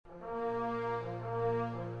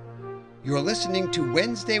You're listening to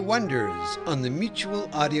Wednesday Wonders on the Mutual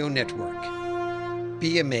Audio Network.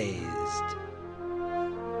 Be amazed.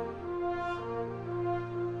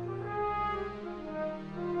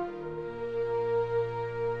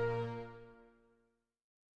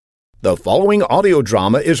 The following audio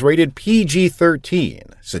drama is rated PG-13,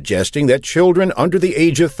 suggesting that children under the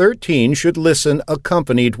age of 13 should listen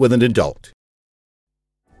accompanied with an adult.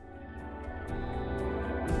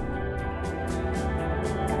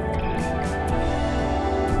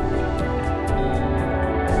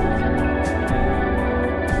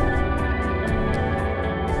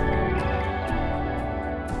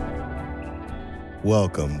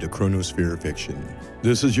 Welcome to Chronosphere Fiction.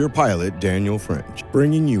 This is your pilot, Daniel French,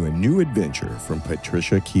 bringing you a new adventure from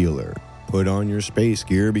Patricia Keeler. Put on your space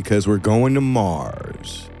gear because we're going to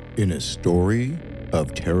Mars in a story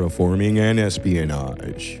of terraforming and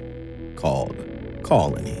espionage called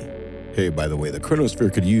Colony. Hey, by the way, the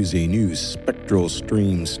Chronosphere could use a new spectral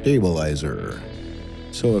stream stabilizer.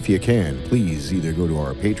 So if you can, please either go to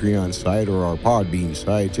our Patreon site or our Podbean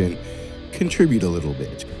site and contribute a little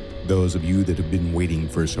bit. Those of you that have been waiting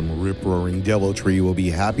for some rip-roaring deviltry will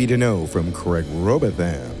be happy to know from Craig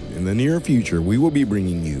Robotham. In the near future, we will be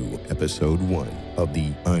bringing you episode 1 of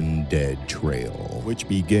The Undead Trail, which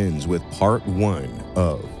begins with part 1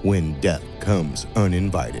 of When Death Comes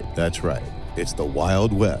Uninvited. That's right, it's the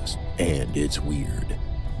Wild West, and it's weird.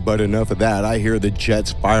 But enough of that, I hear the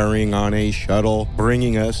jets firing on a shuttle,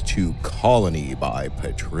 bringing us to Colony by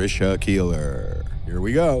Patricia Keeler. Here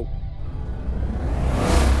we go.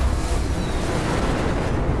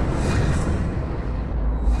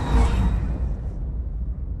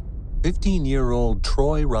 15-year-old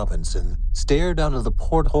Troy Robinson stared out of the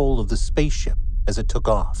porthole of the spaceship as it took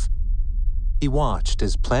off. He watched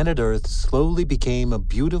as planet Earth slowly became a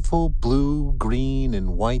beautiful blue, green,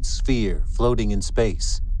 and white sphere floating in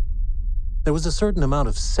space. There was a certain amount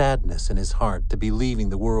of sadness in his heart to be leaving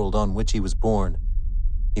the world on which he was born.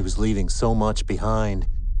 He was leaving so much behind: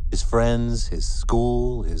 his friends, his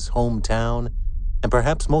school, his hometown, and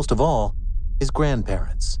perhaps most of all, his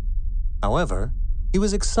grandparents. However, he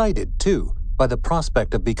was excited, too, by the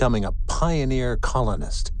prospect of becoming a pioneer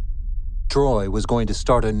colonist. Troy was going to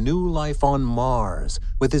start a new life on Mars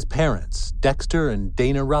with his parents, Dexter and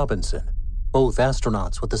Dana Robinson, both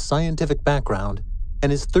astronauts with a scientific background,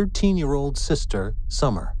 and his 13-year-old sister,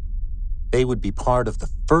 Summer. They would be part of the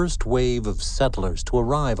first wave of settlers to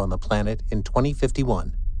arrive on the planet in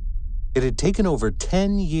 2051. It had taken over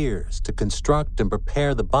 10 years to construct and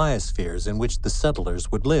prepare the biospheres in which the settlers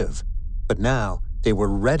would live, but now they were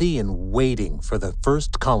ready and waiting for the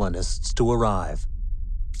first colonists to arrive.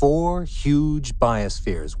 4 huge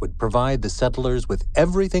biospheres would provide the settlers with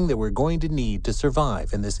everything they were going to need to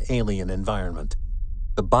survive in this alien environment.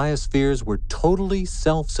 The biospheres were totally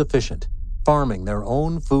self-sufficient, farming their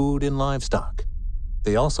own food and livestock.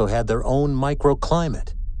 They also had their own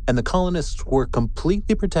microclimate, and the colonists were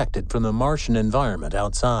completely protected from the Martian environment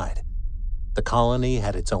outside. The colony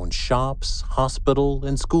had its own shops, hospital,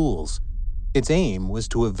 and schools. Its aim was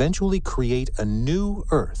to eventually create a new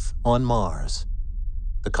Earth on Mars.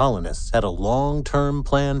 The colonists had a long-term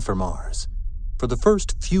plan for Mars. For the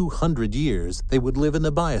first few hundred years, they would live in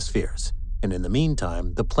the biospheres, and in the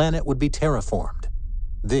meantime, the planet would be terraformed.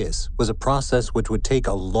 This was a process which would take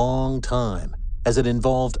a long time, as it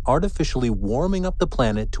involved artificially warming up the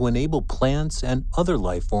planet to enable plants and other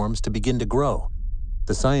life forms to begin to grow.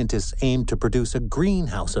 The scientists aimed to produce a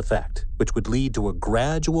greenhouse effect, which would lead to a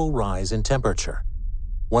gradual rise in temperature.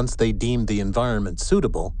 Once they deemed the environment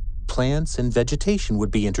suitable, plants and vegetation would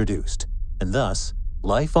be introduced, and thus,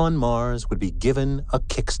 life on Mars would be given a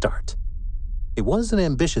kickstart. It was an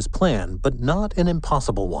ambitious plan, but not an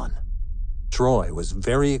impossible one. Troy was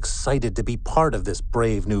very excited to be part of this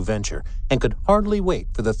brave new venture and could hardly wait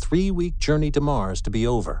for the 3-week journey to Mars to be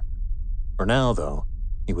over. For now, though,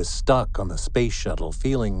 he was stuck on the space shuttle,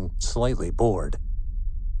 feeling slightly bored.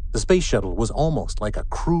 The space shuttle was almost like a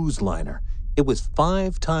cruise liner. It was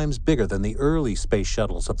 5 times bigger than the early space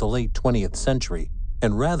shuttles of the late 20th century,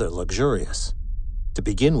 and rather luxurious. To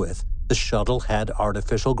begin with, the shuttle had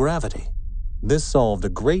artificial gravity. This solved a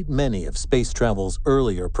great many of space travel's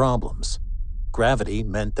earlier problems. Gravity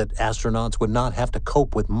meant that astronauts would not have to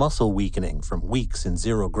cope with muscle weakening from weeks in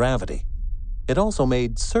zero gravity. It also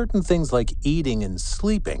made certain things like eating and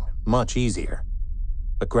sleeping much easier.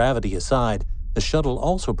 But gravity aside, the shuttle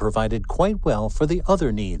also provided quite well for the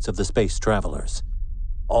other needs of the space travelers.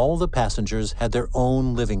 All the passengers had their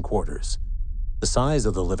own living quarters. The size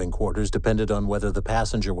of the living quarters depended on whether the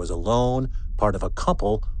passenger was alone, part of a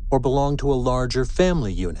couple, or belonged to a larger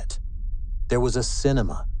family unit. There was a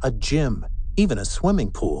cinema, a gym, even a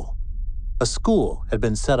swimming pool. A school had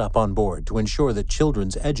been set up on board to ensure that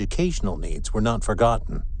children's educational needs were not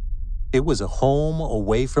forgotten. It was a home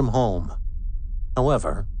away from home.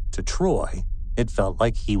 However, to Troy, it felt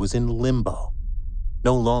like he was in limbo.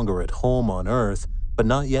 No longer at home on Earth, but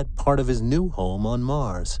not yet part of his new home on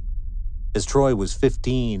Mars. As Troy was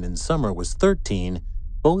 15 and Summer was 13,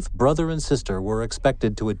 both brother and sister were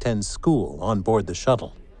expected to attend school on board the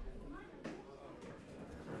shuttle.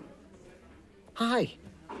 Hi,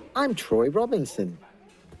 I'm Troy Robinson.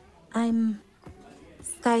 I'm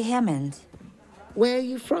Sky Hammond. Where are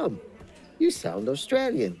you from? You sound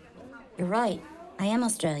Australian. You're right. I am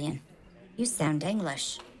Australian. You sound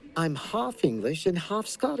English. I'm half English and half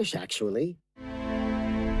Scottish, actually.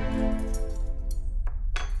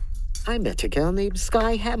 I met a girl named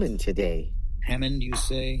Sky Hammond today. Hammond, you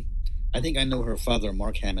say? I think I know her father,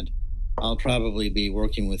 Mark Hammond. I'll probably be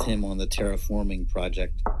working with him on the terraforming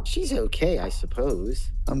project. She's okay, I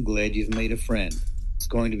suppose. I'm glad you've made a friend. It's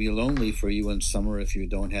going to be lonely for you in summer if you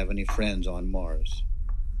don't have any friends on Mars.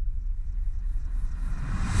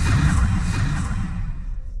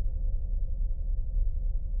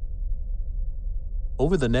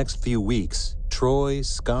 Over the next few weeks, Troy,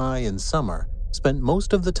 Sky, and Summer spent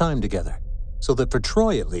most of the time together, so that for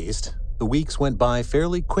Troy at least, the weeks went by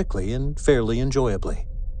fairly quickly and fairly enjoyably.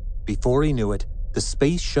 Before he knew it, the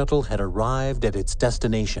space shuttle had arrived at its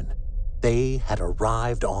destination. They had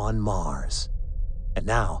arrived on Mars. And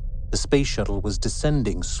now, the space shuttle was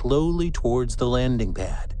descending slowly towards the landing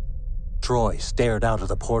pad. Troy stared out of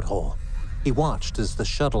the porthole. He watched as the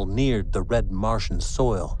shuttle neared the red Martian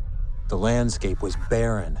soil. The landscape was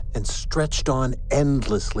barren and stretched on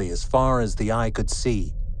endlessly as far as the eye could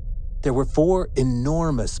see. There were 4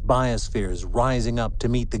 enormous biospheres rising up to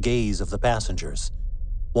meet the gaze of the passengers.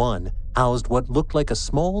 One housed what looked like a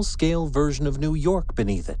small-scale version of New York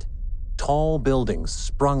beneath it. Tall buildings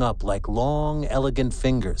sprung up like long, elegant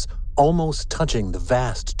fingers, almost touching the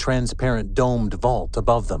vast, transparent domed vault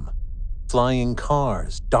above them. Flying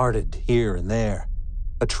cars darted here and there.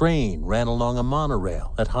 A train ran along a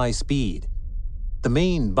monorail at high speed. The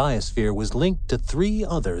main biosphere was linked to 3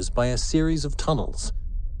 others by a series of tunnels.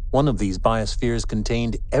 One of these biospheres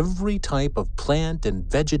contained every type of plant and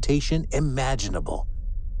vegetation imaginable.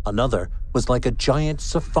 Another was like a giant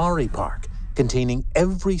safari park containing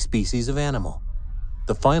every species of animal.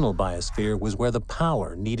 The final biosphere was where the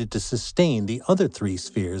power needed to sustain the other 3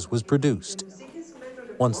 spheres was produced.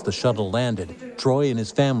 Once the shuttle landed, Troy and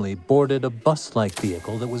his family boarded a bus-like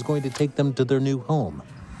vehicle that was going to take them to their new home.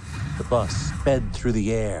 The bus sped through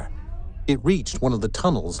the air. It reached one of the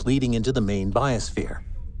tunnels leading into the main biosphere.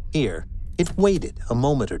 Here, it waited a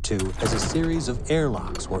moment or two as a series of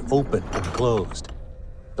airlocks were opened and closed.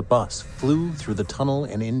 The bus flew through the tunnel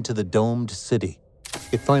and into the domed city.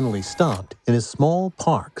 It finally stopped in a small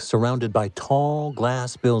park surrounded by tall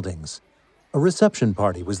glass buildings. A reception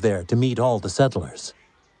party was there to meet all the settlers.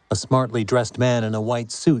 A smartly dressed man in a white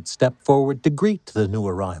suit stepped forward to greet the new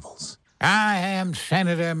arrivals. I am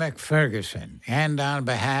Senator McFerguson, and on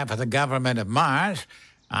behalf of the government of Mars,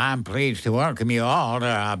 I'm pleased to welcome you all to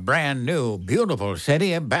our brand new, beautiful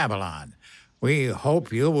city of Babylon. We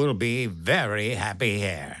hope you will be very happy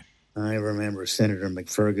here. I remember Senator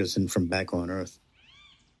McFerguson from back on Earth.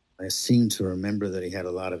 I seem to remember that he had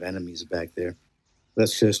a lot of enemies back there.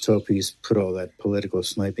 Let's just hope he's put all that political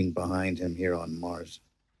sniping behind him here on Mars.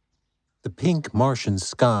 The pink Martian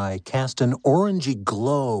sky cast an orangey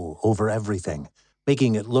glow over everything,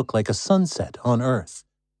 making it look like a sunset on Earth.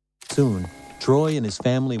 Soon, Troy and his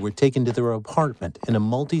family were taken to their apartment in a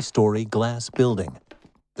multi-story glass building.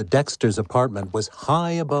 The Dexter's apartment was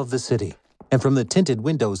high above the city, and from the tinted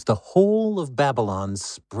windows, the whole of Babylon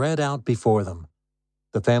spread out before them.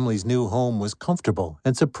 The family's new home was comfortable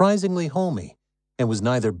and surprisingly homey, and was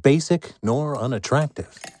neither basic nor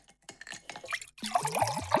unattractive.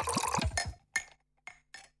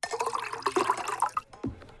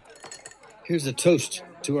 Here's a toast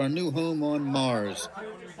to our new home on Mars.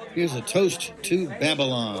 Here's a toast to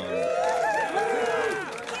Babylon.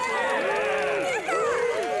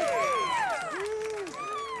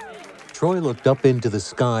 Troy looked up into the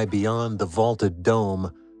sky beyond the vaulted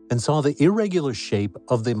dome and saw the irregular shape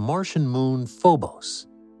of the Martian moon Phobos.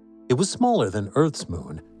 It was smaller than Earth's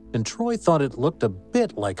moon, and Troy thought it looked a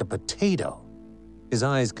bit like a potato. His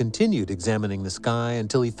eyes continued examining the sky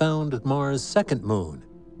until he found Mars' second moon,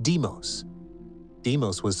 Deimos.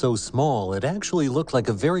 Deimos was so small it actually looked like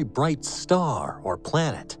a very bright star or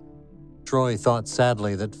planet. Troy thought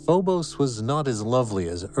sadly that Phobos was not as lovely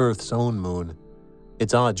as Earth's own moon.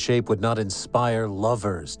 Its odd shape would not inspire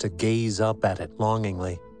lovers to gaze up at it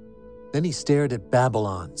longingly. Then he stared at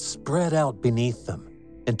Babylon spread out beneath them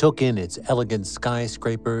and took in its elegant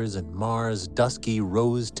skyscrapers and Mars' dusky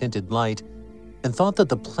rose-tinted light and thought that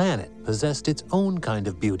the planet possessed its own kind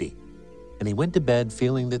of beauty. And he went to bed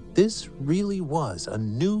feeling that this really was a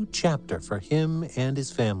new chapter for him and his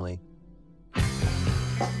family. The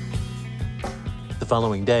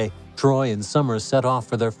following day, Troy and Summer set off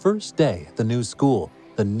for their first day at the new school,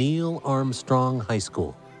 the Neil Armstrong High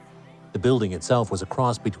School. The building itself was a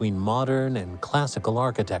cross between modern and classical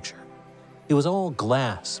architecture. It was all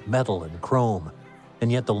glass, metal, and chrome,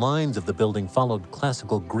 and yet the lines of the building followed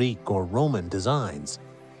classical Greek or Roman designs.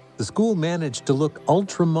 The school managed to look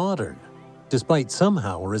ultra-modern, despite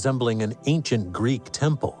somehow resembling an ancient Greek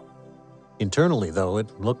temple. Internally, though,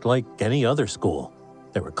 it looked like any other school.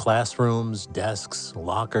 There were classrooms, desks,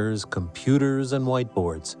 lockers, computers, and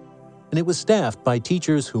whiteboards. And it was staffed by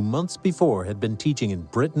teachers who months before had been teaching in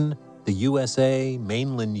Britain, the USA,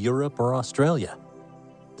 mainland Europe, or Australia.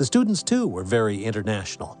 The students, too, were very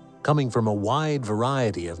international, coming from a wide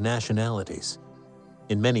variety of nationalities.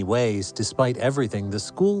 In many ways, despite everything, the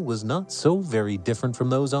school was not so very different from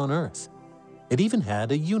those on Earth. It even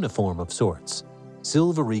had a uniform of sorts,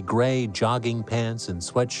 silvery gray jogging pants and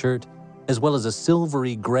sweatshirt, as well as a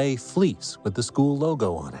silvery gray fleece with the school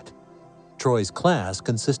logo on it. Troy's class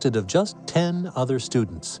consisted of just 10 other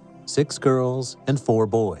students, 6 girls and 4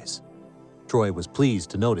 boys. Troy was pleased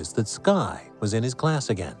to notice that Sky was in his class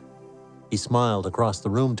again. He smiled across the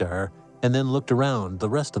room to her and then looked around the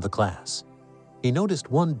rest of the class. He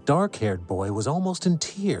noticed one dark-haired boy was almost in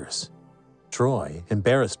tears. Troy,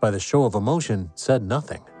 embarrassed by the show of emotion, said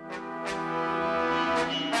nothing.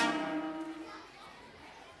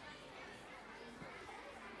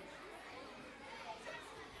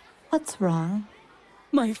 What's wrong?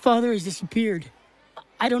 My father has disappeared.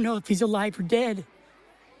 I don't know if he's alive or dead.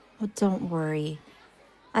 Oh, don't worry.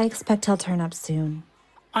 I expect he'll turn up soon.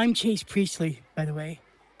 I'm Chase Priestley, by the way.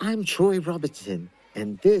 I'm Troy Robinson,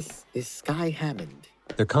 and this is Sky Hammond.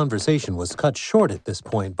 Their conversation was cut short at this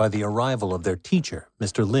point by the arrival of their teacher,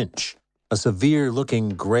 Mr. Lynch, a severe-looking,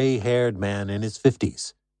 gray-haired man in his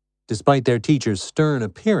 50s. Despite their teacher's stern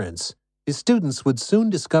appearance, his students would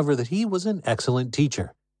soon discover that he was an excellent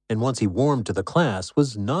teacher, and once he warmed to the class,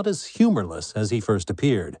 was not as humorless as he first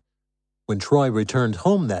appeared. When Troy returned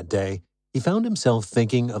home that day, he found himself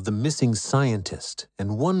thinking of the missing scientist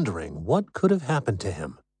and wondering what could have happened to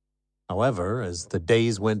him. However, as the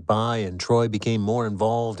days went by and Troy became more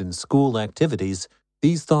involved in school activities,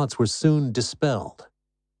 these thoughts were soon dispelled.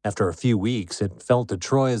 After a few weeks, it felt to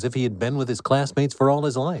Troy as if he had been with his classmates for all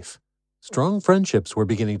his life. Strong friendships were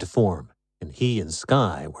beginning to form, and he and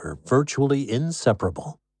Sky were virtually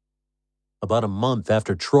inseparable. About a month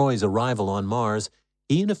after Troy's arrival on Mars,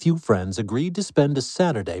 he and a few friends agreed to spend a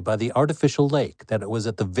Saturday by the artificial lake that was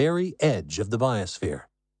at the very edge of the biosphere.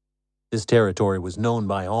 This territory was known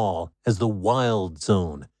by all as the Wild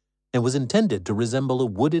Zone and was intended to resemble a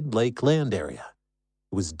wooded lake land area.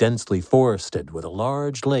 It was densely forested with a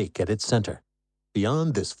large lake at its center.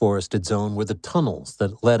 Beyond this forested zone were the tunnels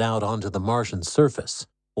that led out onto the Martian surface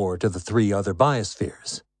or to the 3 other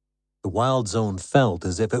biospheres. The Wild Zone felt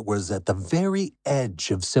as if it was at the very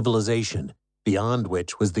edge of civilization, beyond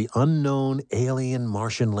which was the unknown alien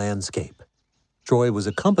Martian landscape. Troy was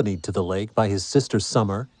accompanied to the lake by his sister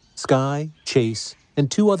Summer, Sky, Chase,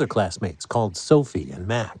 and 2 other classmates called Sophie and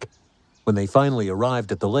Mac. When they finally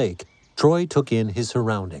arrived at the lake, Troy took in his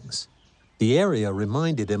surroundings. The area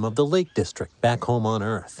reminded him of the Lake District back home on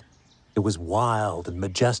Earth. It was wild and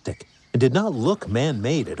majestic and did not look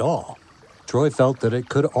man-made at all. Troy felt that it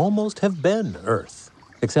could almost have been Earth,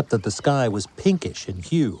 except that the sky was pinkish in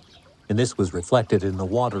hue, and this was reflected in the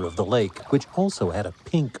water of the lake, which also had a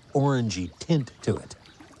pink-orangey tint to it.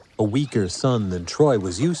 A weaker sun than Troy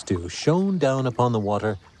was used to shone down upon the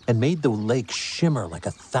water and made the lake shimmer like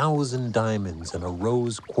 1,000 diamonds in a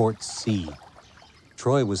rose quartz sea.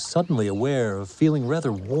 Troy was suddenly aware of feeling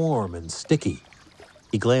rather warm and sticky.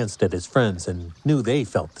 He glanced at his friends and knew they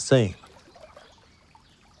felt the same.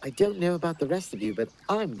 I don't know about the rest of you, but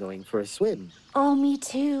I'm going for a swim. Oh, me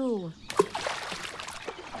too.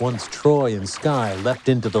 Once Troy and Sky leapt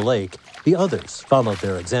into the lake, the others followed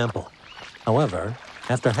their example. However,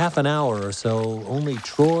 after half an hour or so, only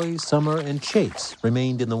Troy, Summer, and Chase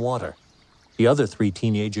remained in the water. The other 3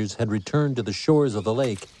 teenagers had returned to the shores of the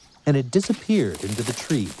lake and had disappeared into the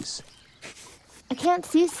trees. I can't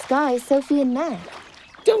see Sky, Sophie, and Mac.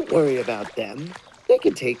 Don't worry about them. They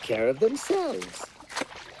can take care of themselves.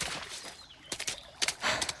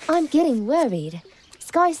 I'm getting worried.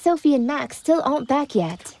 Sky, Sophie, and Mac still aren't back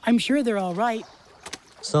yet. I'm sure they're all right.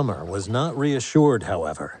 Summer was not reassured,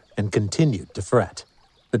 however, and continued to fret.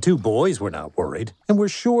 The two boys were not worried and were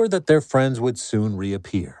sure that their friends would soon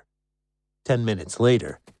reappear. 10 minutes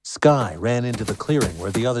later, Sky ran into the clearing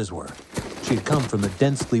where the others were. She had come from the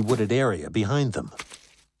densely wooded area behind them.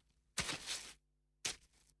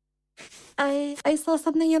 I saw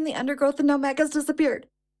something in the undergrowth and now Mac has disappeared.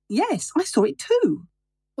 Yes, I saw it too.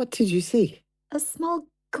 What did you see? A small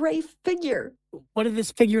gray figure. What did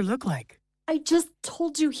this figure look like? I just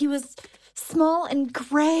told you he was small and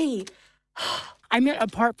gray. I meant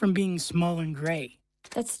apart from being small and gray.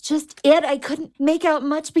 That's just it. I couldn't make out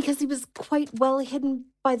much because he was quite well hidden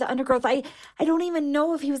by the undergrowth. I don't even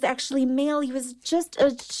know if he was actually male. He was just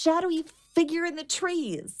a shadowy figure in the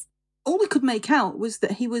trees. All we could make out was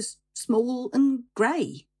that he was small and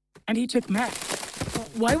grey. And he took Mac.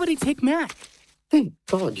 Why would he take Mac? Thank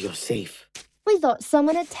God you're safe. We thought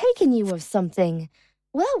someone had taken you or something.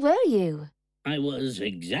 Where were you? I was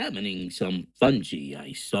examining some fungi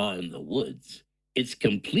I saw in the woods. It's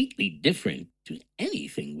completely different to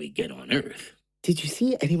anything we get on Earth. Did you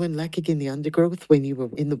see anyone lacking in the undergrowth when you were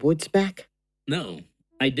in the woods back? No,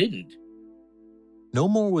 I didn't. No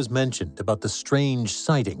more was mentioned about the strange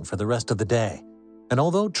sighting for the rest of the day, and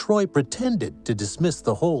although Troy pretended to dismiss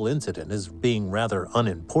the whole incident as being rather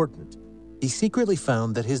unimportant, he secretly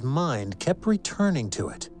found that his mind kept returning to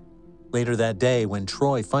it. Later that day, when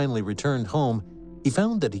Troy finally returned home, he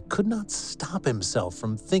found that he could not stop himself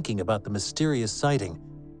from thinking about the mysterious sighting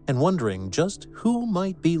and wondering just who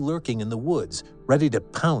might be lurking in the woods, ready to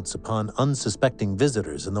pounce upon unsuspecting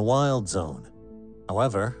visitors in the wild zone.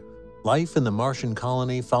 However, life in the Martian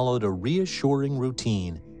colony followed a reassuring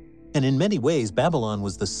routine, and in many ways Babylon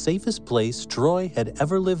was the safest place Troy had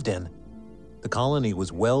ever lived in. The colony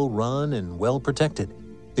was well run and well protected.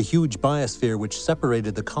 The huge biosphere which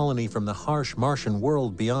separated the colony from the harsh Martian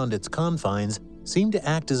world beyond its confines seemed to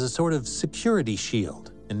act as a sort of security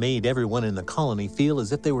shield and made everyone in the colony feel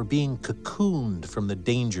as if they were being cocooned from the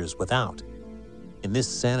dangers without. In this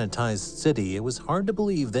sanitized city, it was hard to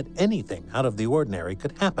believe that anything out of the ordinary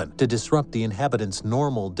could happen to disrupt the inhabitants'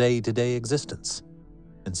 normal day-to-day existence.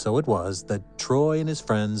 And so it was that Troy and his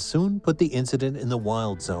friends soon put the incident in the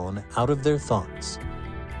wild zone out of their thoughts.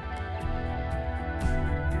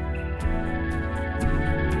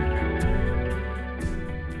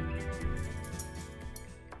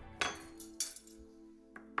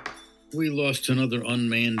 We lost another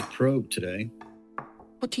unmanned probe today.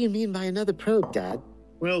 What do you mean by another probe, Dad?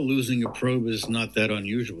 Well, losing a probe is not that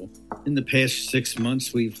unusual. In the past 6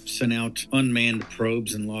 months, we've sent out unmanned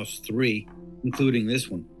probes and lost 3, including this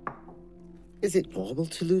one. Is it normal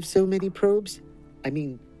to lose so many probes? I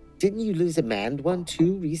mean, didn't you lose a manned one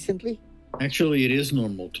too recently? Actually, it is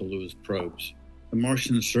normal to lose probes. The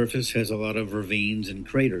Martian surface has a lot of ravines and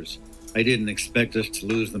craters. I didn't expect us to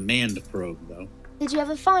lose the manned probe, though. Did you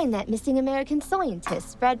ever find that missing American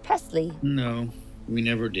scientist, Brad Presley? No, we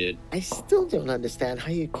never did. I still don't understand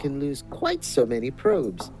how you can lose quite so many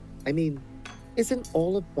probes. I mean, isn't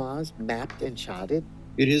all of Mars mapped and charted?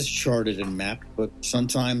 It is charted and mapped, but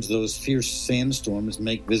sometimes those fierce sandstorms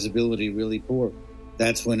make visibility really poor.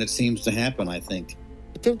 That's when it seems to happen, I think.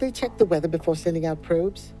 Don't they check the weather before sending out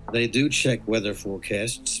probes? They do check weather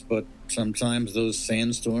forecasts, but sometimes those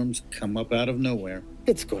sandstorms come up out of nowhere.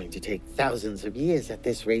 It's going to take thousands of years at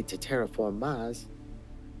this rate to terraform Mars.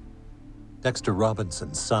 Dexter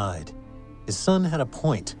Robinson sighed. His son had a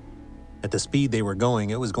point. At the speed they were going,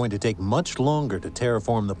 it was going to take much longer to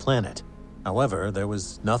terraform the planet. However, there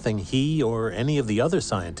was nothing he or any of the other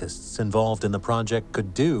scientists involved in the project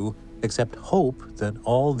could do except hope that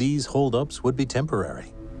all these holdups would be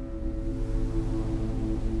temporary.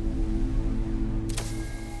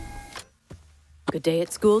 Good day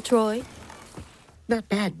at school, Troy? Not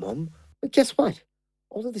bad, Mom. But guess what?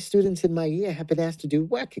 All of the students in my year have been asked to do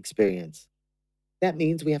work experience. That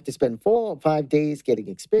means we have to spend 4 or 5 days getting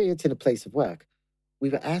experience in a place of work. We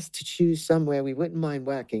were asked to choose somewhere we wouldn't mind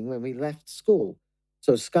working when we left school.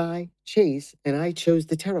 So Sky, Chase, and I chose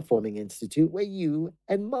the Terraforming Institute where you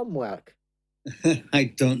and Mom work. I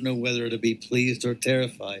don't know whether to be pleased or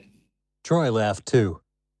terrified. Troy laughed too.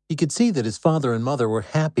 He could see that his father and mother were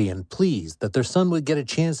happy and pleased that their son would get a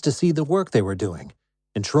chance to see the work they were doing.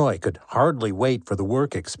 And Troy could hardly wait for the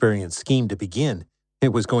work experience scheme to begin.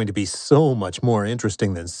 It was going to be so much more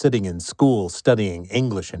interesting than sitting in school studying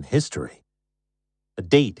English and history. A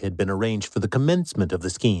date had been arranged for the commencement of the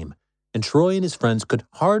scheme, and Troy and his friends could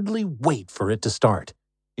hardly wait for it to start.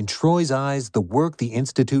 In Troy's eyes, the work the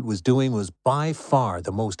Institute was doing was by far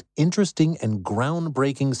the most interesting and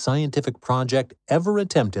groundbreaking scientific project ever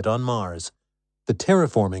attempted on Mars. The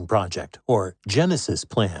Terraforming Project, or Genesis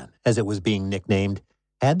Plan, as it was being nicknamed,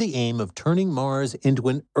 had the aim of turning Mars into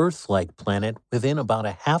an Earth-like planet within about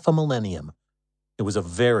a half a millennium. It was a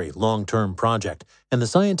very long-term project, and the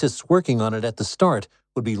scientists working on it at the start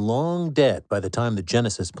would be long dead by the time the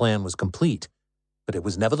Genesis plan was complete. But it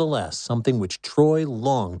was nevertheless something which Troy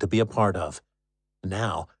longed to be a part of.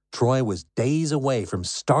 Now, Troy was days away from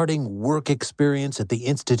starting work experience at the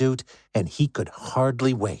Institute, and he could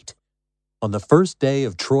hardly wait. On the first day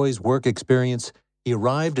of Troy's work experience, he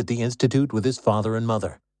arrived at the Institute with his father and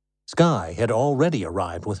mother. Sky had already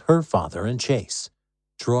arrived with her father and Chase.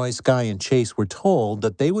 Troy, Sky, and Chase were told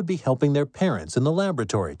that they would be helping their parents in the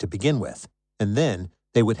laboratory to begin with, and then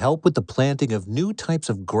they would help with the planting of new types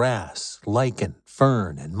of grass, lichen,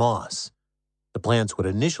 fern, and moss. The plants would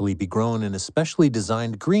initially be grown in a specially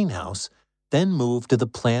designed greenhouse, then move to the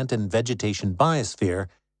plant and vegetation biosphere,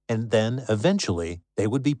 and then, eventually, they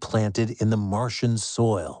would be planted in the Martian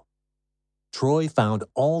soil. Troy found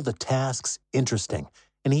all the tasks interesting,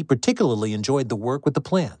 and he particularly enjoyed the work with the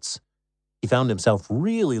plants. He found himself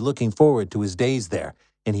really looking forward to his days there,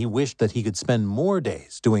 and he wished that he could spend more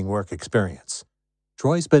days doing work experience.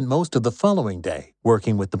 Troy spent most of the following day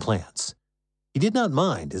working with the plants. He did not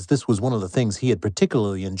mind, as this was one of the things he had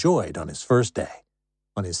particularly enjoyed on his first day.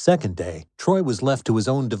 On his second day, Troy was left to his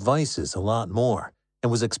own devices a lot more,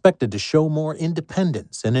 and was expected to show more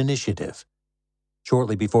independence and initiative.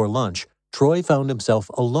 Shortly before lunch, Troy found himself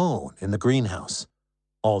alone in the greenhouse.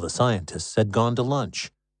 All the scientists had gone to lunch.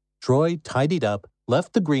 Troy tidied up,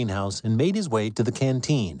 left the greenhouse, and made his way to the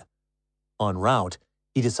canteen. En route,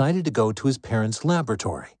 he decided to go to his parents'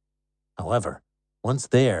 laboratory. However, once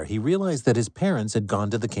there, he realized that his parents had gone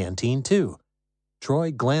to the canteen too.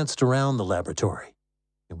 Troy glanced around the laboratory.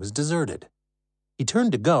 It was deserted. He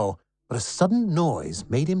turned to go, but a sudden noise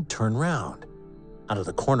made him turn round. Out of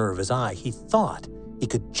the corner of his eye, he thought he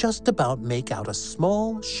could just about make out a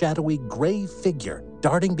small, shadowy gray figure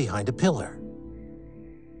darting behind a pillar.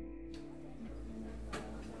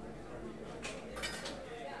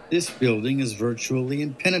 This building is virtually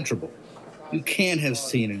impenetrable. You can't have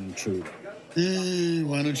seen an intruder.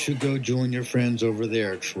 Why don't you go join your friends over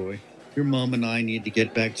there, Troy? Your mom and I need to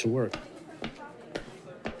get back to work.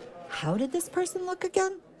 How did this person look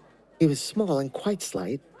again? He was small and quite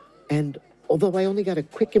slight, and although I only got a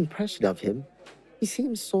quick impression of him, he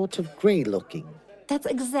seemed sort of gray-looking. That's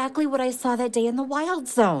exactly what I saw that day in the Wild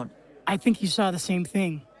Zone. I think you saw the same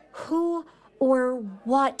thing. Who or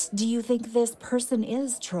what do you think this person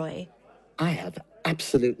is, Troy? I have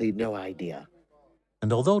absolutely no idea.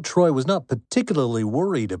 And although Troy was not particularly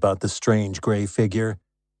worried about the strange gray figure,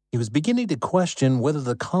 he was beginning to question whether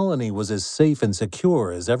the colony was as safe and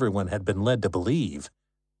secure as everyone had been led to believe.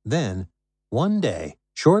 Then, one day,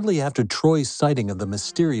 shortly after Troy's sighting of the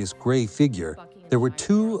mysterious gray figure, there were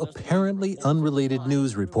two apparently unrelated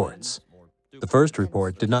news reports. The first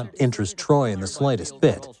report did not interest Troy in the slightest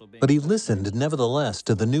bit, but he listened nevertheless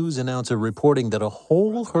to the news announcer reporting that a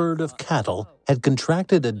whole herd of cattle had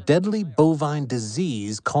contracted a deadly bovine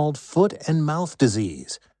disease called foot and mouth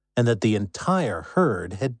disease, and that the entire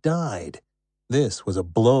herd had died. This was a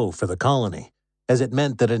blow for the colony, as it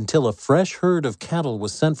meant that until a fresh herd of cattle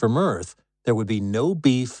was sent from Earth, there would be no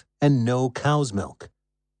beef and no cow's milk.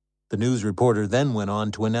 The news reporter then went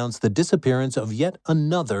on to announce the disappearance of yet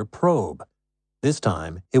another probe. This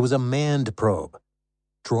time, it was a manned probe.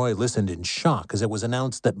 Troy listened in shock as it was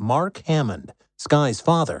announced that Mark Hammond, Sky's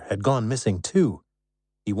father, had gone missing too.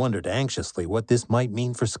 He wondered anxiously what this might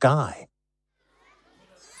mean for Sky.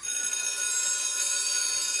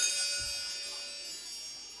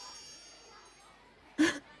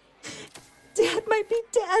 Dad might be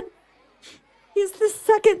dead. He's the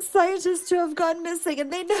second scientist to have gone missing,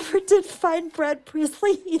 and they never did find Brad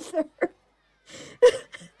Priestley either.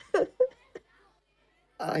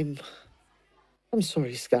 I'm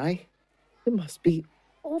sorry, Sky. It must be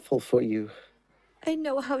awful for you. I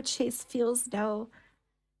know how Chase feels now.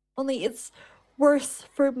 Only it's worse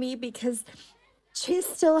for me because Chase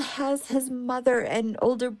still has his mother and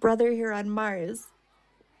older brother here on Mars.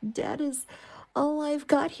 Dad is all I've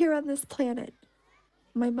got here on this planet.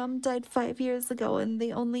 My mom died 5 years ago, and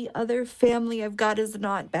the only other family I've got is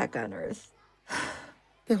not back on Earth.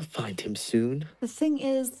 They'll find him soon. The thing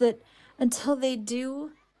is that until they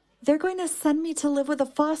do, they're going to send me to live with a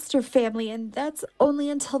foster family, and that's only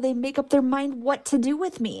until they make up their mind what to do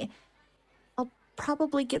with me. I'll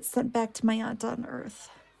probably get sent back to my aunt on Earth.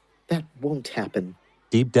 That won't happen.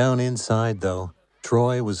 Deep down inside, though,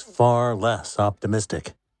 Troy was far less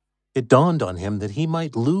optimistic. It dawned on him that he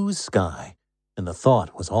might lose Sky, and the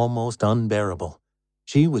thought was almost unbearable.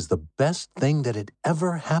 She was the best thing that had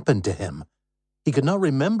ever happened to him. He could not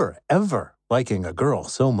remember ever liking a girl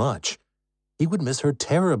so much. He would miss her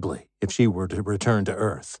terribly if she were to return to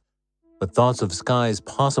Earth. But thoughts of Sky's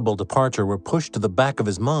possible departure were pushed to the back of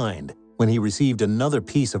his mind when he received another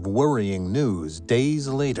piece of worrying news days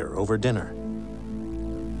later over dinner.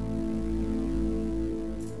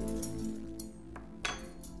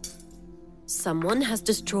 Someone has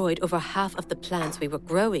destroyed over half of the plants we were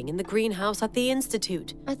growing in the greenhouse at the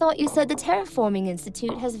Institute. I thought you said the Terraforming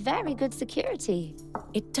Institute has very good security.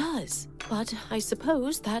 It does, but I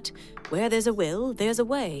suppose that where there's a will, there's a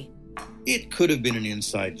way. It could have been an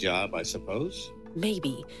inside job, I suppose.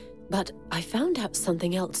 Maybe, but I found out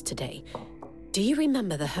something else today. Do you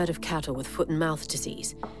remember the herd of cattle with foot and mouth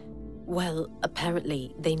disease? Well,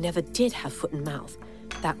 apparently they never did have foot and mouth.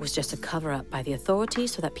 That was just a cover-up by the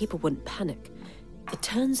authorities so that people wouldn't panic. It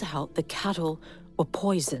turns out the cattle were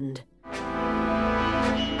poisoned.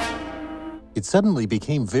 It suddenly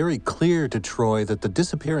became very clear to Troy that the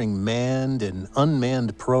disappearing manned and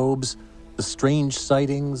unmanned probes, the strange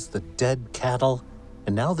sightings, the dead cattle,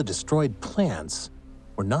 and now the destroyed plants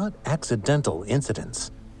were not accidental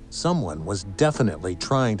incidents. Someone was definitely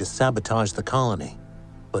trying to sabotage the colony.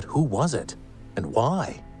 But who was it, and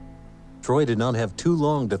why? Troy did not have too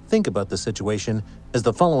long to think about the situation, as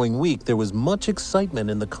the following week there was much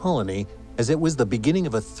excitement in the colony as it was the beginning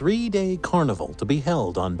of a 3-day carnival to be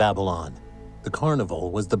held on Babylon. The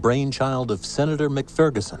carnival was the brainchild of Senator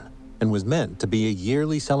McFerguson and was meant to be a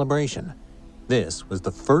yearly celebration. This was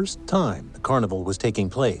the first time the carnival was taking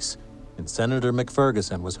place, and Senator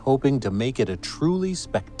McFerguson was hoping to make it a truly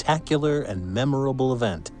spectacular and memorable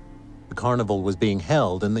event. The carnival was being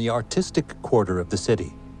held in the artistic quarter of the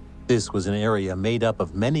city. This was an area made up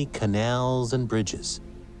of many canals and bridges.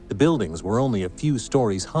 The buildings were only a few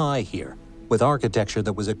stories high here, with architecture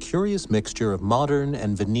that was a curious mixture of modern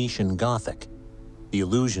and Venetian Gothic. The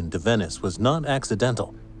allusion to Venice was not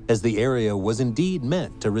accidental, as the area was indeed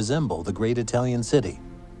meant to resemble the great Italian city.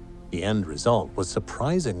 The end result was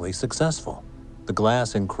surprisingly successful. The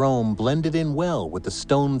glass and chrome blended in well with the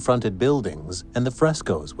stone-fronted buildings and the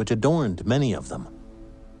frescoes which adorned many of them.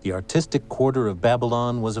 The artistic quarter of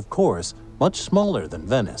Babylon was, of course, much smaller than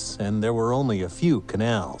Venice, and there were only a few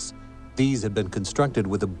canals. These had been constructed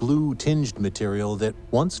with a blue-tinged material that,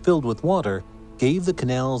 once filled with water, gave the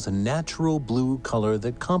canals a natural blue color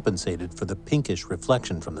that compensated for the pinkish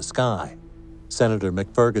reflection from the sky. Senator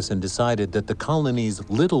McFerguson decided that the colony's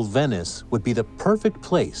Little Venice would be the perfect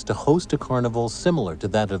place to host a carnival similar to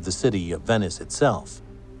that of the city of Venice itself.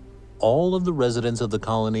 All of the residents of the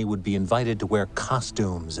colony would be invited to wear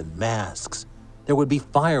costumes and masks. There would be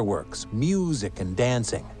fireworks, music, and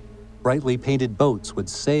dancing. Brightly painted boats would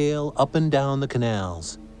sail up and down the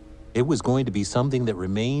canals. It was going to be something that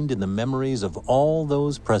remained in the memories of all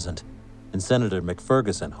those present, and Senator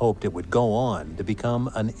McFerguson hoped it would go on to become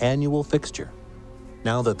an annual fixture.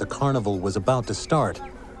 Now that the carnival was about to start,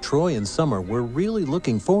 Troy and Summer were really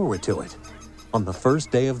looking forward to it. On the first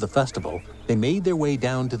day of the festival, they made their way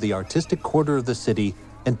down to the artistic quarter of the city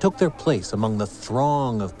and took their place among the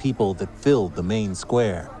throng of people that filled the main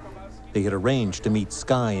square. They had arranged to meet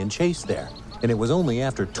Sky and Chase there, and it was only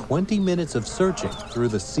after 20 minutes of searching through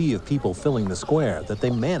the sea of people filling the square that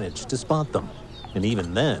they managed to spot them. And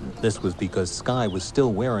even then, this was because Sky was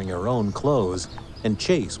still wearing her own clothes, and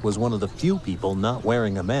Chase was one of the few people not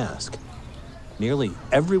wearing a mask. Nearly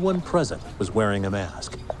everyone present was wearing a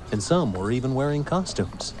mask, and some were even wearing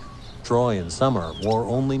costumes. Troy and Summer wore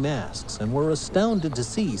only masks and were astounded to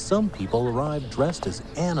see some people arrive dressed as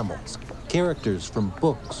animals, characters from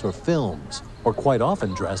books or films, or quite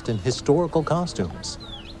often dressed in historical costumes.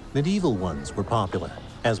 Medieval ones were popular,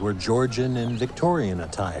 as were Georgian and Victorian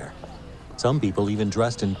attire. Some people even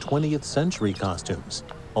dressed in 20th century costumes,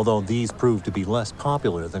 although these proved to be less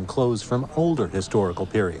popular than clothes from older historical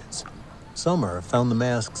periods. Summer found the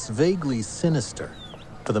masks vaguely sinister,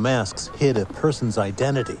 for the masks hid a person's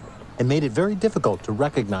identity and made it very difficult to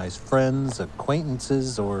recognize friends,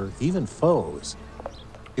 acquaintances, or even foes.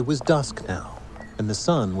 It was dusk now, and the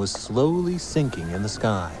sun was slowly sinking in the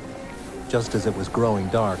sky. Just as it was growing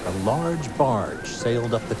dark, a large barge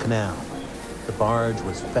sailed up the canal. The barge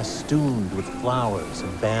was festooned with flowers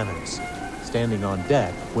and banners. Standing on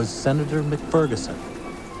deck was Senator McFerguson.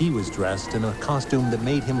 He was dressed in a costume that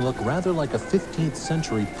made him look rather like a 15th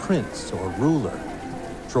century prince or ruler.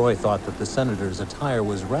 Troy thought that the senator's attire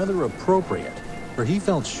was rather appropriate, for he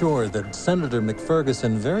felt sure that Senator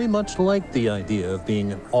McFerguson very much liked the idea of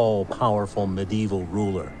being an all-powerful medieval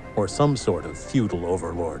ruler or some sort of feudal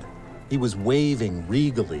overlord. He was waving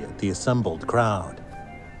regally at the assembled crowd.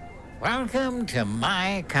 Welcome to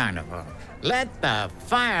my carnival. Let the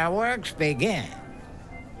fireworks begin.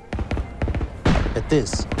 At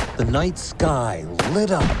this, the night sky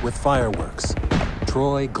lit up with fireworks.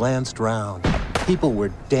 Troy glanced round. People were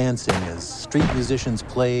dancing as street musicians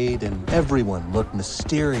played, and everyone looked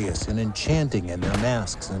mysterious and enchanting in their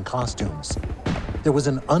masks and costumes. There was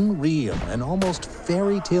an unreal and almost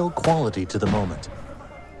fairy tale quality to the moment.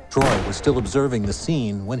 Troy was still observing the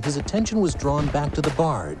scene when his attention was drawn back to the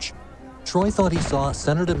barge. Troy thought he saw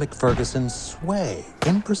Senator McFerguson sway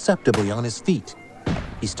imperceptibly on his feet.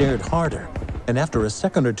 He stared harder, and after a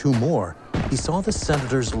second or two more, he saw the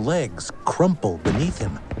senator's legs crumple beneath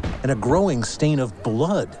him, and a growing stain of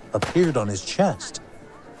blood appeared on his chest.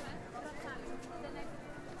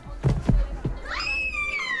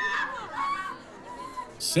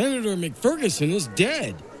 Senator McFerguson is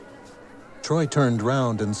dead. Troy turned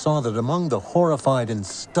round and saw that among the horrified and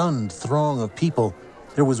stunned throng of people,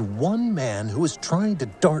 there was one man who was trying to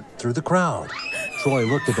dart through the crowd. Troy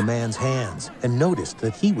looked at the man's hands and noticed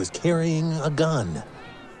that he was carrying a gun.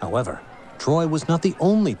 However, Troy was not the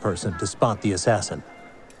only person to spot the assassin.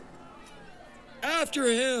 After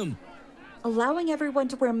him! Allowing everyone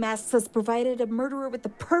to wear masks has provided a murderer with the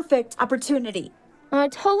perfect opportunity. I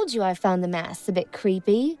told you I found the masks a bit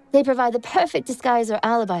creepy. They provide the perfect disguise or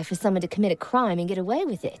alibi for someone to commit a crime and get away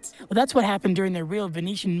with it. Well, that's what happened during the real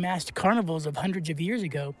Venetian masked carnivals of hundreds of years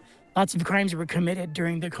ago. Lots of crimes were committed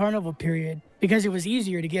during the carnival period because it was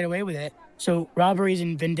easier to get away with it. So robberies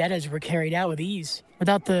and vendettas were carried out with ease,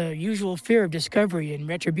 without the usual fear of discovery and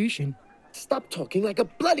retribution. Stop talking like a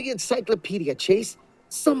bloody encyclopedia, Chase.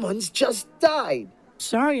 Someone's just died.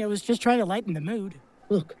 Sorry, I was just trying to lighten the mood.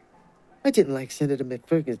 Look, I didn't like Senator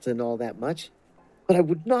McFerguson all that much, but I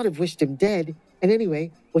would not have wished him dead. And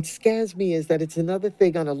anyway, what scares me is that it's another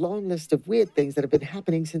thing on a long list of weird things that have been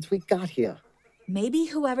happening since we got here. Maybe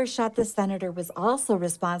whoever shot the senator was also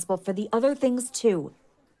responsible for the other things too.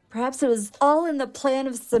 Perhaps it was all in the plan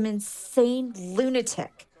of some insane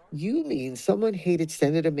lunatic. You mean someone hated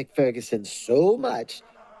Senator McFerguson so much,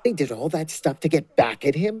 they did all that stuff to get back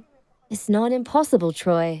at him? It's not impossible,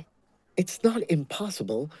 Troy. It's not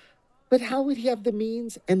impossible, but how would he have the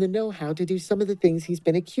means and the know-how to do some of the things he's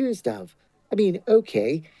been accused of? I mean,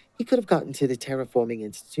 okay, he could have gotten to the Terraforming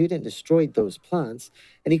Institute and destroyed those plants,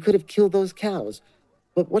 and he could have killed those cows.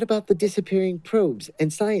 But what about the disappearing probes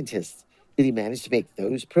and scientists? Did he manage to make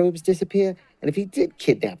those probes disappear? And if he did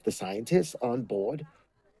kidnap the scientists on board,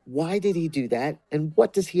 why did he do that, and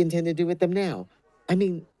what does he intend to do with them now? I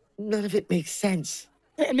mean, none of it makes sense.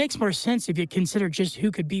 It makes more sense if you consider just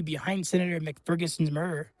who could be behind Senator McFerguson's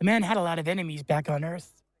murder. The man had a lot of enemies back on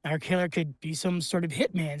Earth. Our killer could be some sort of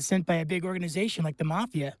hitman sent by a big organization like the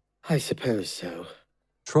Mafia. I suppose so.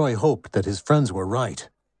 Troy hoped that his friends were right.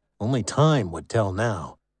 Only time would tell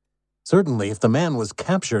now. Certainly, if the man was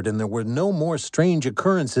captured and there were no more strange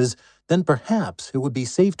occurrences, then perhaps it would be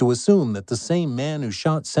safe to assume that the same man who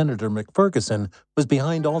shot Senator McFerguson was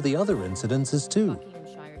behind all the other incidences too.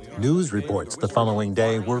 News reports the following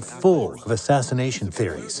day were full of assassination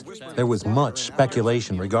theories. There was much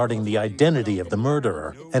speculation regarding the identity of the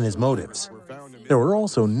murderer and his motives. There were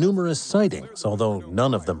also numerous sightings, although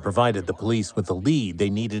none of them provided the police with the lead they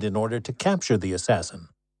needed in order to capture the assassin.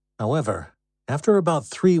 However, after about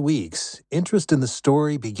 3 weeks, interest in the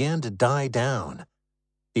story began to die down.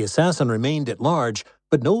 The assassin remained at large,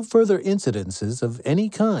 but no further incidences of any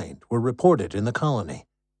kind were reported in the colony.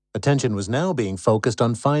 Attention was now being focused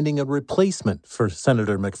on finding a replacement for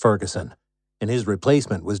Senator McFerguson, and his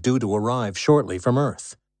replacement was due to arrive shortly from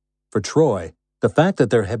Earth. For Troy, the fact that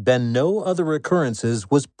there had been no other occurrences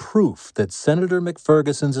was proof that Senator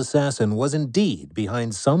McFerguson's assassin was indeed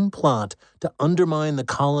behind some plot to undermine the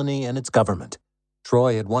colony and its government.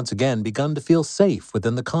 Troy had once again begun to feel safe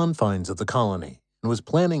within the confines of the colony and was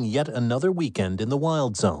planning yet another weekend in the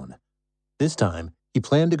Wild Zone. This time, he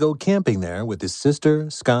planned to go camping there with his sister,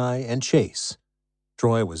 Sky, and Chase.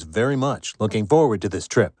 Troy was very much looking forward to this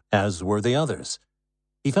trip, as were the others.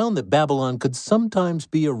 He found that Babylon could sometimes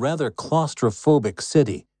be a rather claustrophobic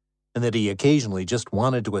city, and that he occasionally just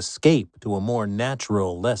wanted to escape to a more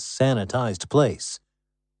natural, less sanitized place.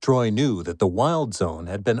 Troy knew that the Wild Zone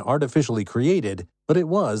had been artificially created, but it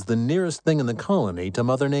was the nearest thing in the colony to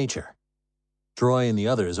Mother Nature. Troy and the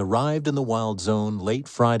others arrived in the Wild Zone late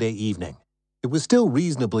Friday evening. It was still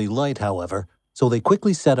reasonably light, however, so they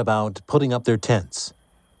quickly set about putting up their tents.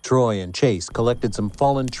 Troy and Chase collected some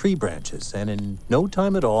fallen tree branches, and in no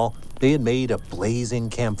time at all, they had made a blazing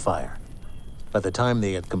campfire. By the time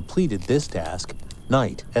they had completed this task,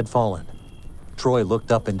 night had fallen. Troy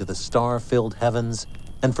looked up into the star-filled heavens,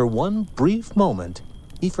 and for one brief moment,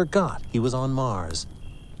 he forgot he was on Mars.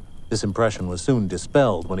 This impression was soon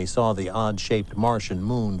dispelled when he saw the odd-shaped Martian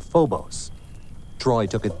moon Phobos. Troy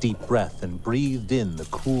took a deep breath and breathed in the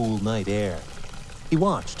cool night air. He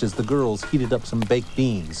watched as the girls heated up some baked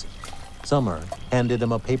beans. Summer handed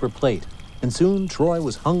him a paper plate, and soon Troy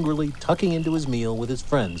was hungrily tucking into his meal with his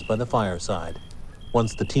friends by the fireside.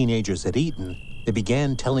 Once the teenagers had eaten, they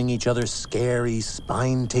began telling each other scary,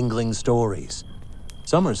 spine-tingling stories.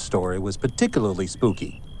 Summer's story was particularly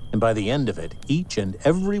spooky, and by the end of it, each and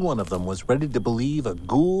every one of them was ready to believe a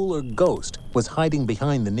ghoul or ghost was hiding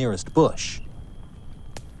behind the nearest bush.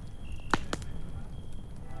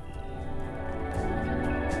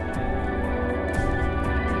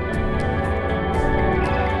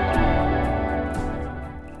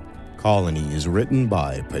 Colony is written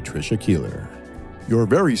by Patricia Keeler. Your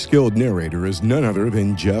very skilled narrator is none other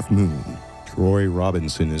than Jeff Moon. Troy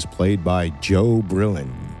Robinson is played by Joe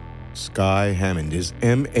Brillin. Sky Hammond is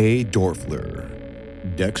M.A. Dorfler.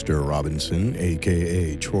 Dexter Robinson,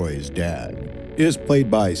 a.k.a. Troy's dad, is played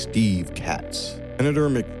by Steve Katz. Senator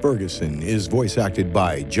McFerguson is voice acted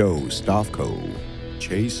by Joe Stofko.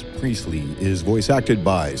 Chase Priestley is voice acted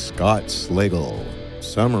by Scott Slagle.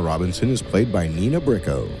 Summer Robinson is played by Nina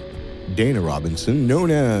Bricko. Dana Robinson,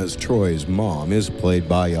 known as Troy's mom, is played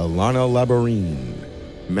by Alana Labarine.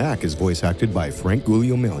 Mac is voice acted by Frank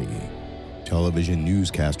Guglielmelli. Television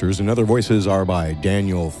newscasters and other voices are by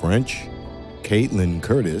Daniel French, Caitlin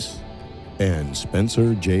Curtis, and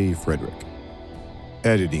Spencer J. Frederick.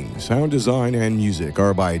 Editing, sound design, and music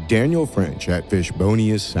are by Daniel French at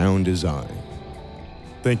Fishbonius Sound Design.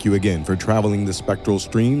 Thank you again for traveling the spectral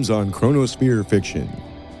streams on Chronosphere Fiction.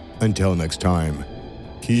 Until next time,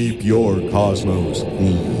 keep your cosmos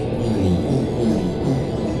clean.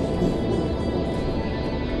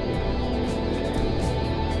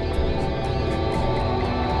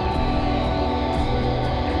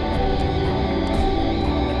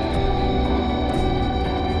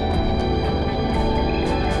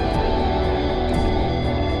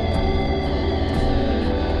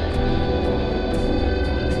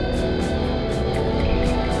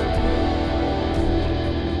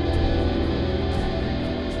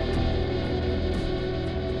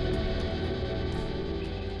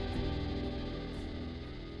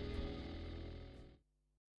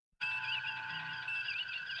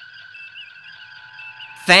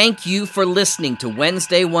 Thank you for listening to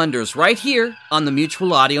Wednesday Wonders right here on the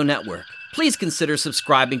Mutual Audio Network. Please consider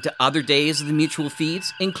subscribing to other days of the Mutual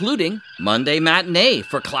feeds, including Monday Matinee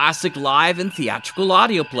for classic live and theatrical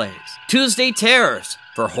audio plays, Tuesday Terrors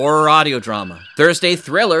for horror audio drama, Thursday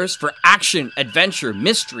Thrillers for action, adventure,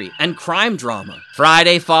 mystery, and crime drama,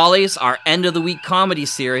 Friday Follies, our end-of-the-week comedy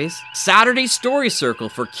series, Saturday Story Circle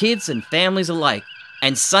for kids and families alike,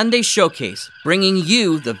 and Sunday Showcase, bringing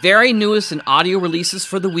you the very newest in audio releases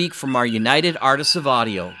for the week from our United Artists of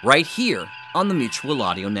Audio, right here on the Mutual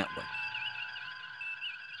Audio Network.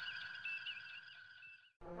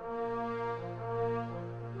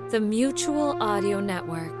 The Mutual Audio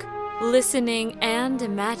Network. Listening and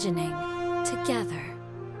imagining together.